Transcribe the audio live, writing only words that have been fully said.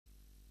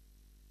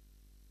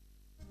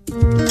Coffee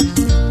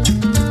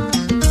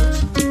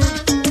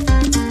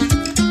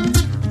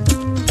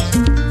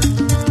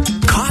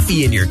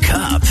in your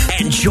cup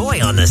and Joy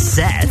on the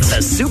set.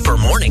 The Super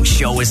Morning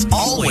Show is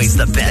always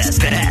the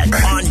best bet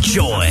on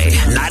Joy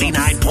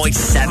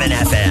 99.7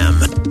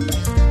 FM.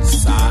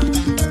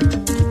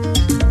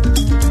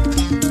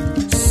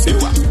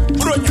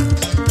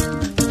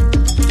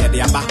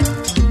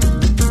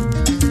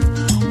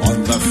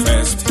 On the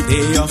first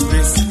day of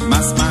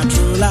Christmas, my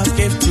true love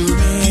gave to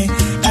me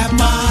a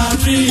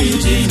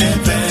partridge in a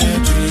pear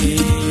tree.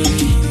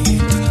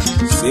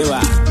 See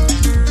what?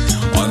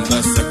 On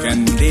the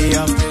second day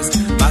of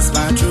Christmas,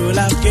 my true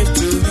love gave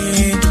to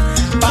me and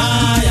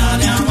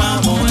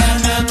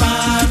a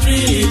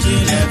partridge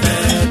in a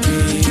pear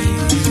tree.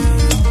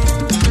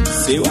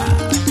 See what?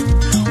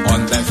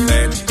 On the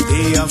third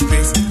day of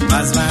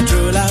Christmas, my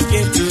true love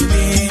gave to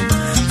me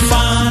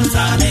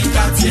Fanta and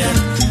Katia,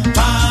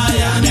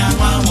 and a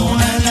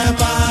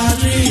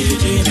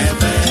partridge in a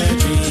pear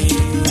tree.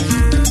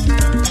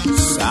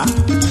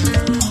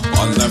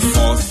 On the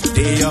fourth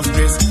day of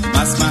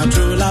Christmas, my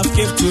true love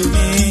gave to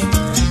me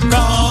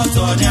God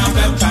on your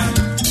website.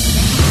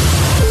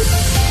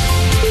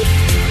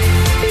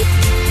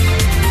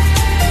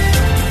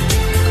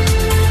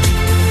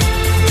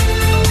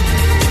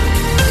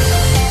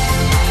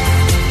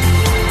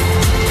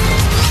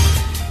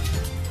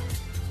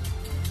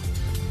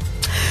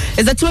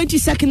 It's the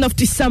 22nd of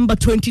December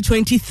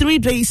 2023,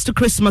 days to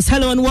Christmas.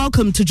 Hello and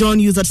welcome to Join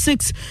News at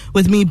 6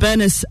 with me,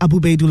 Bernice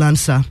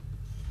Abubeidulansa.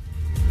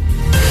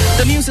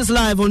 The news is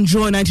live on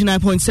Joy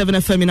 99.7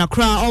 FM in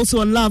Accra,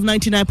 also on Love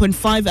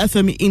 99.5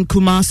 FM in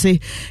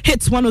Kumasi,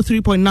 Hits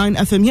 103.9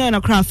 FM here in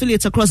Accra,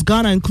 affiliates across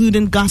Ghana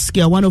including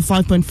Gaskia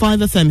 105.5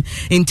 FM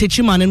in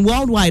Techiman, and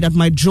worldwide at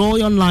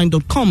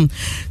myjoyonline.com.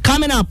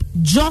 Coming up,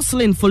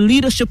 jostling for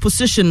leadership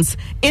positions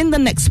in the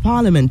next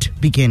parliament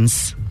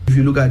begins. If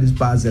you look at this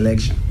past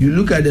election, you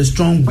look at the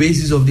strong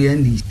basis of the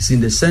NDC. It's in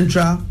the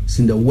central, it's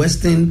in the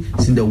western,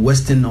 it's in the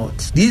western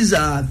north. These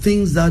are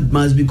things that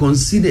must be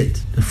considered.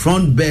 The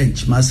front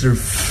bench must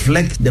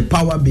reflect the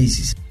power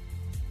basis.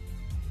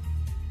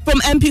 From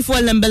MP for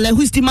Lembele,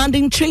 who is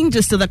demanding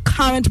changes to the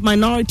current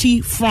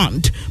minority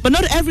front. But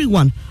not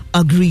everyone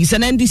agrees,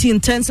 and NDC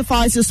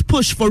intensifies its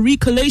push for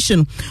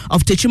re-collation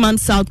of Techiman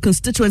South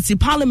Constituency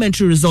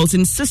parliamentary results,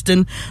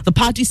 insisting the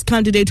party's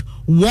candidate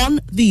won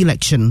the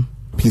election.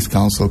 Peace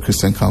Council,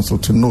 Christian Council,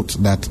 to note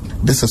that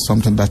this is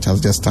something that has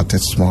just started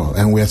small,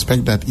 and we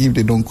expect that if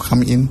they don't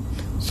come in,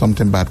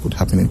 something bad could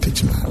happen in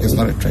Techiman. It's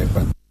not a trend,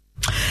 but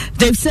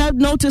they've said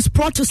notice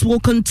protests will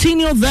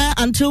continue there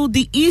until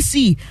the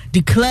EC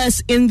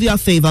declares in their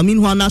favor.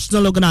 Meanwhile,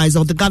 national organizer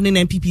of the governing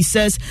NPP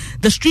says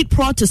the street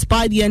protest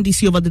by the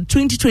NDC over the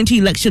 2020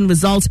 election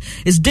results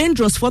is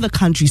dangerous for the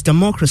country's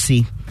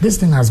democracy. This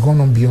thing has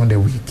gone on beyond a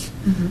week,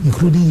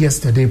 including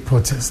yesterday's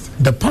protest.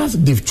 The path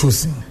they've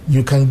chosen,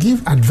 you can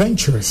give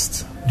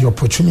adventurers the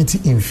opportunity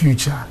in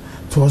future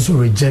to also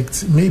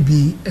reject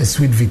maybe a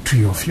sweet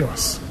victory of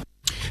yours.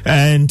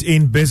 And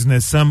in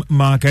business, some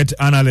market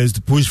analysts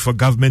push for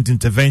government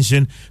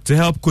intervention to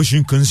help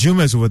cushion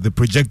consumers over the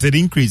projected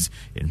increase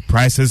in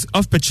prices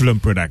of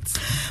petroleum products.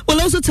 We'll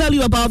also tell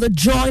you about the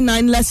Joy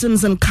 9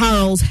 lessons and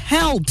carols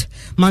held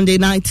Monday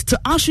night to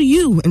usher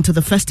you into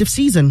the festive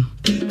season.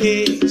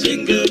 Hey,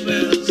 jingle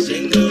bells,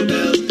 jingle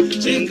bells,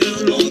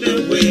 jingle all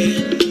the way.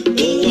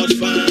 Oh, what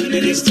fun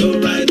it is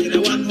to ride in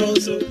a one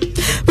horse.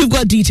 We've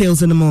got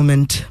details in a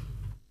moment.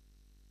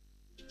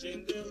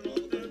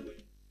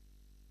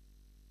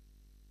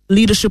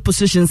 Leadership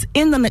positions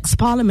in the next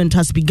parliament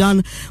has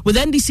begun, with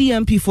NDC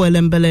MP for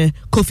Elembele,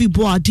 Kofi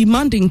Boah,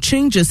 demanding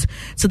changes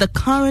to the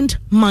current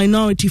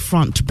minority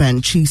front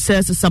bench. He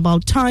says it's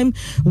about time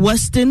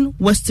Western,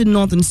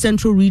 North and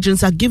Central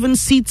regions are given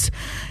seats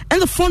in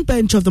the front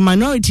bench of the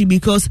minority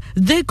because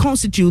they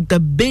constitute the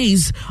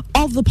base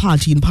of the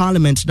party in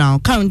parliament now.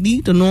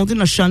 Currently, the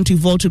Northern, Ashanti,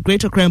 Volta,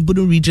 Greater Accra and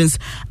Budu regions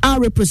are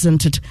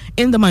represented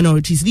in the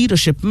minority's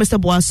leadership. Mr.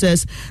 Boah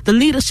says the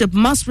leadership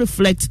must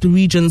reflect the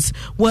regions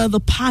where the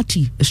party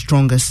is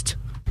strongest.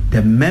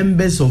 The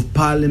members of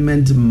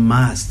parliament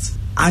must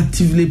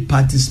actively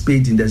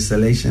participate in the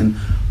selection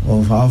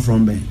of our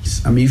front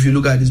bench. I mean, if you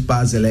look at this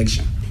past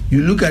election,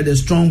 you look at the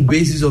strong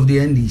basis of the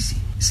NDC.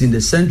 It's in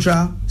the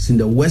central, it's in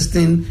the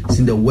western, it's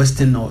in the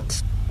western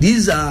north.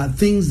 These are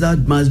things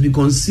that must be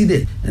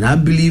considered, and I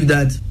believe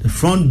that the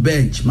front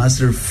bench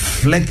must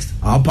reflect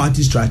our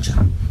party structure,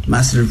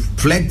 must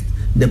reflect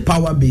the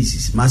power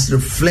basis, must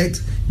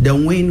reflect the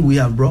win we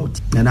have brought.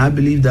 And I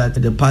believe that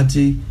the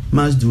party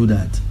must do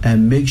that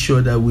and make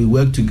sure that we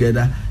work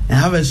together and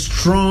have a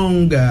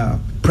strong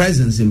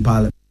presence in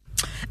parliament.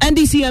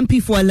 NDC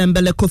MP for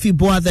Elembele, Kofi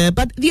Boah there,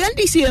 but the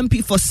NDC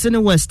MP for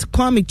Sine West,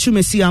 Kwame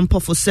Chumesi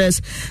Ampofo,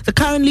 says the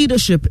current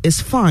leadership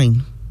is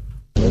fine.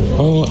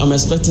 Oh, I'm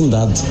expecting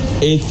that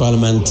 8th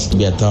Parliament to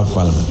be a tough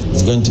Parliament.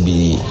 It's going to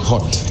be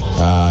hot.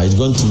 It's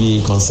going to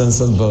be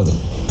consensus building.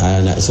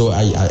 And so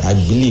I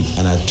believe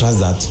and I trust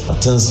that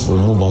things will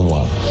move on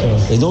well.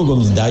 Sure. It's not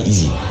going to be that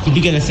easy. Did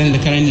you get a sense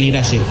the current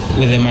leadership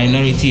with the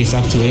minority is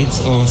up to it,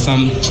 or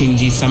some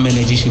changes, some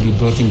energy should be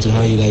brought into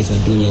how you guys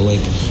are doing your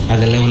work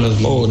at the level of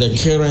the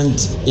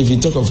current, if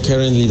you talk of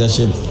current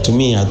leadership, to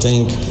me, I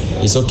think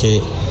it's okay,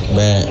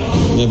 but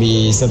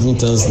maybe certain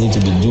things need to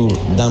be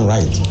done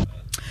right.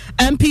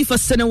 MP for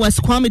Sene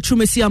West Kwame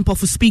Trumesi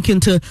for speaking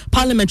to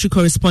parliamentary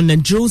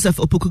correspondent Joseph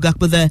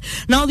Opukugakpo there.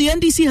 Now, the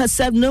NDC has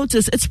served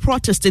notice its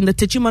protest in the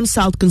Techiman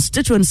South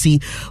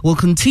Constituency will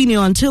continue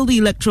until the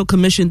Electoral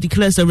Commission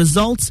declares the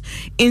results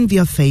in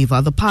their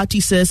favor. The party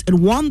says it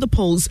won the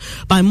polls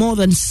by more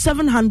than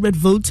 700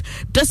 votes,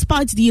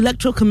 despite the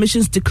Electoral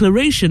Commission's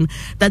declaration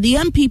that the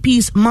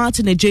MPP's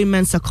Martin J.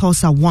 Mensah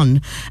Kosa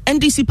won.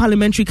 NDC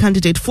parliamentary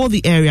candidate for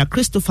the area,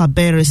 Christopher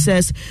Bere,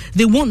 says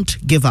they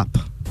won't give up.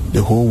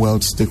 The whole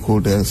world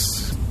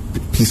stakeholders,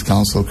 Peace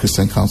Council,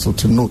 Christian Council,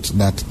 to note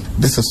that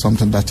this is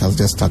something that has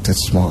just started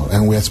small,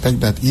 and we expect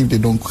that if they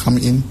don't come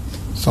in,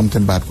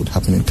 something bad could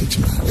happen in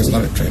Techiman. It's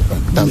not a trend, but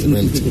that's the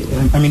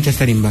reality. I'm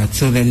interested in that.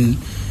 So then,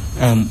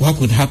 what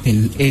could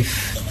happen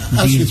if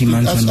these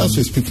demands are not... As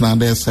we speak now,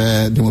 there's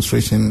a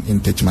demonstration in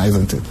Techiman,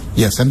 isn't it?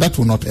 Yes, and that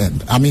will not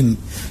end. I mean,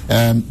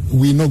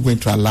 we're not going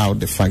to allow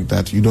the fact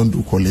that you don't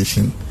do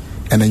coalition,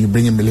 and then you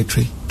bring in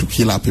military to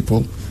kill our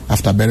people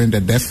after burying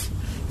the deaf.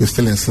 You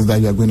still insist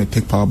that you are going to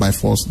take power by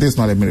force. This is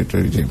not a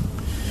military regime.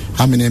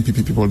 How many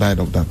MPP people died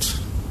of that?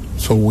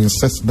 So we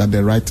insist that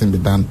the right thing be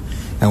done,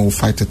 and we'll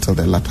fight it till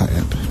the latter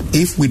end.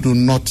 If we do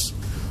not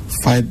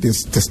fight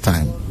this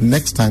time,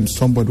 next time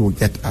somebody will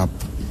get up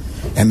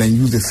and then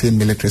use the same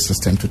military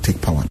system to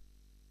take power.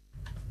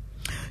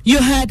 You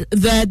heard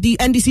that the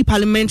NDC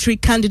parliamentary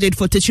candidate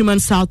for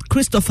Techiman South,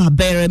 Christopher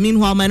Bere.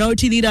 Meanwhile,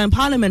 Minority Leader in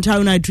Parliament,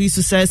 Haruna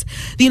Idrisu, says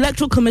the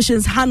Electoral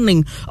Commission's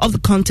handling of the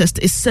contest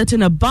is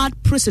setting a bad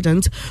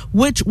precedent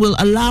which will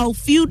allow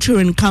future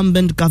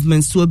incumbent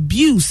governments to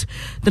abuse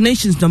the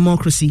nation's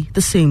democracy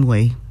the same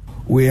way.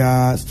 We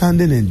are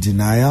standing in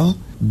denial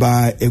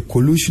by a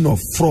collusion of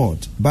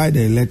fraud by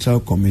the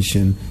Electoral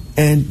Commission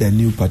and the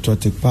New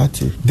Patriotic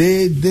Party.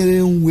 They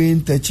didn't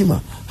win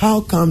Techiman. How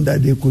come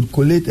that they could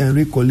collate and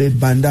recollate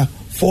Banda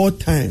 4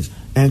 times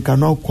and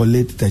cannot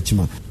collate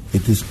Techiman?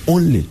 It is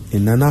only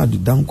in Nana Addo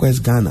Dankwa's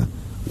Ghana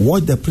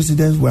what the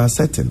presidents were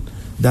certain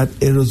that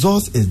a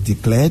resource is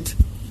declared.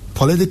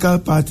 Political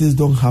parties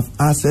don't have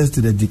access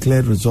to the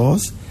declared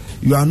resource.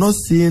 You are not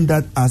seeing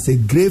that as a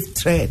grave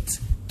threat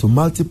to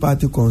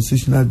multi-party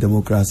constitutional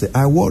democracy.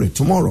 I worry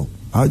tomorrow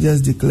I'll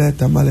just declare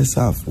Tamale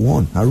South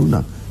won.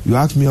 Haruna, you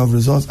ask me of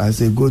results, I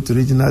say go to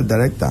regional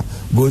director,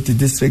 go to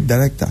district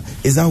director.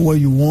 Is that what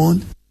you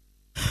want?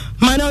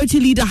 Minority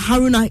Leader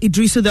Haruna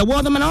Idrisu there.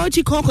 Well, the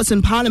Minority Caucus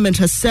in Parliament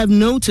has served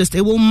notice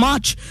it will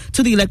march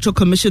to the Electoral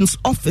Commission's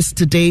office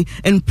today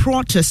in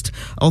protest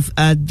of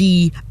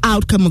the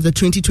outcome of the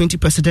 2020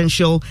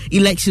 presidential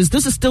elections.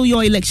 This is still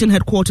your election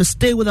headquarters.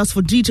 Stay with us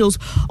for details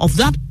of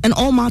that and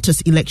all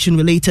matters election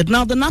related.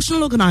 Now, the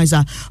national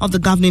organizer of the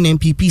governing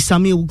MPP,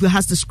 Sami Ewuku,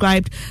 has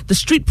described the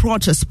street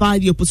protests by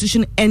the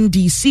opposition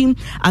NDC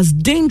as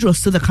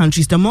dangerous to the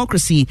country's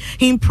democracy.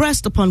 He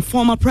impressed upon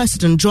former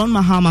President John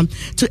Mahama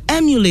to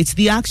emulate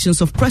the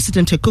actions of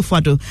President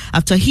Akufo-Addo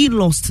after he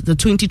lost the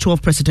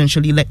 2012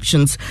 presidential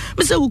elections.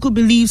 Mr. Ewuku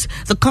believes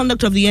the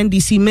conduct of the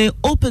NDC may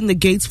open the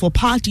gates for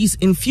parties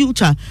in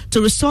future to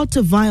resort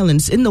to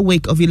violence in the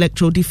wake of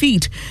electoral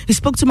defeat. He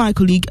spoke to my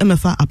colleague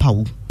Emefa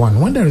Apawu.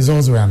 When the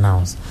results were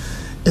announced,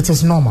 it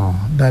is normal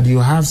that you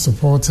have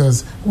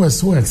supporters who are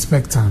so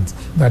expectant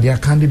that their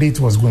candidate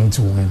was going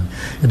to win.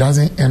 It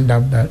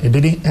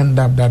didn't end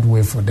up that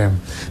way for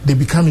them. They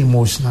become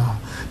emotional.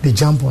 They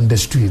jump on the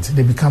street.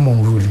 They become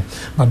unruly.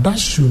 But that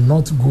should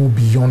not go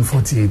beyond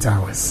 48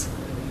 hours.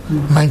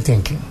 My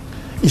thinking,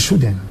 it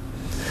shouldn't.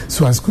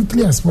 So as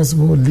quickly as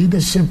possible,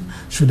 leadership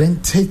should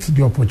then take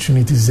the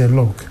opportunity to say,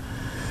 look,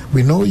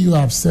 we know you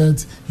are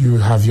upset, you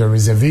have your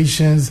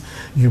reservations,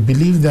 you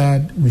believe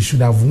that we should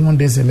have won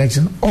this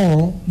election,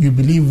 or you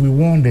believe we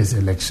won this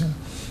election.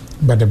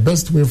 But the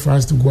best way for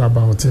us to go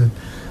about it,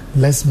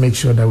 let's make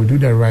sure that we do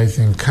the right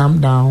thing.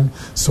 Calm down,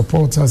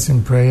 support us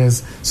in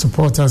prayers,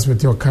 support us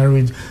with your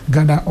courage,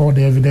 gather all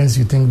the evidence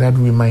you think that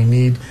we might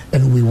need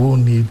and we will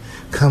need.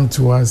 Come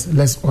to us,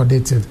 let's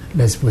audit it,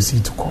 let's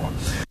proceed to court.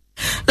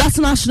 That's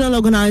national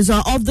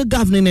organizer of the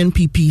governing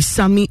NPP,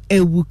 Sami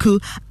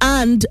Ewuku.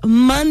 And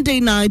Monday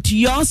night,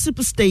 your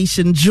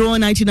superstation, Joy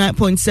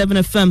 99.7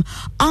 FM,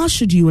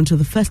 ushered you into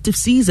the festive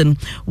season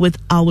with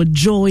our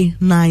Joy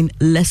 9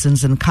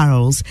 lessons and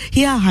carols.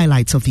 Here are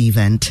highlights of the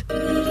event.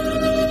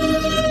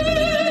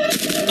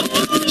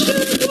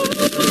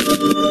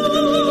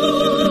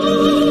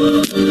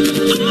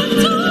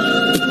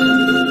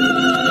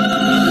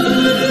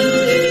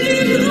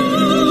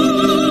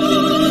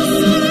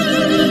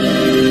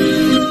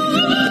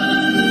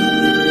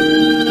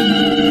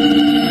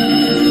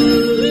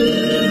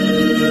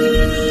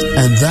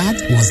 And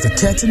that was the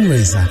curtain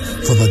raiser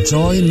for the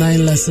Joy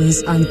 9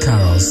 lessons and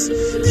carols.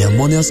 The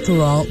harmonious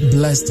chorale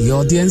blessed the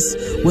audience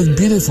with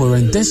beautiful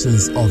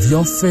renditions of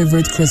your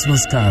favorite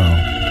Christmas carol.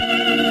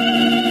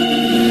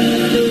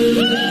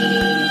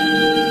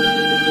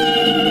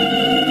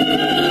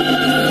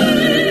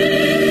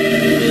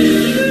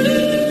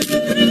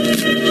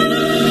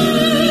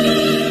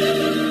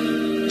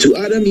 To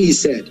Adam he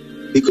said,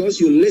 because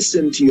you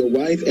listened to your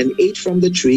wife and ate from the tree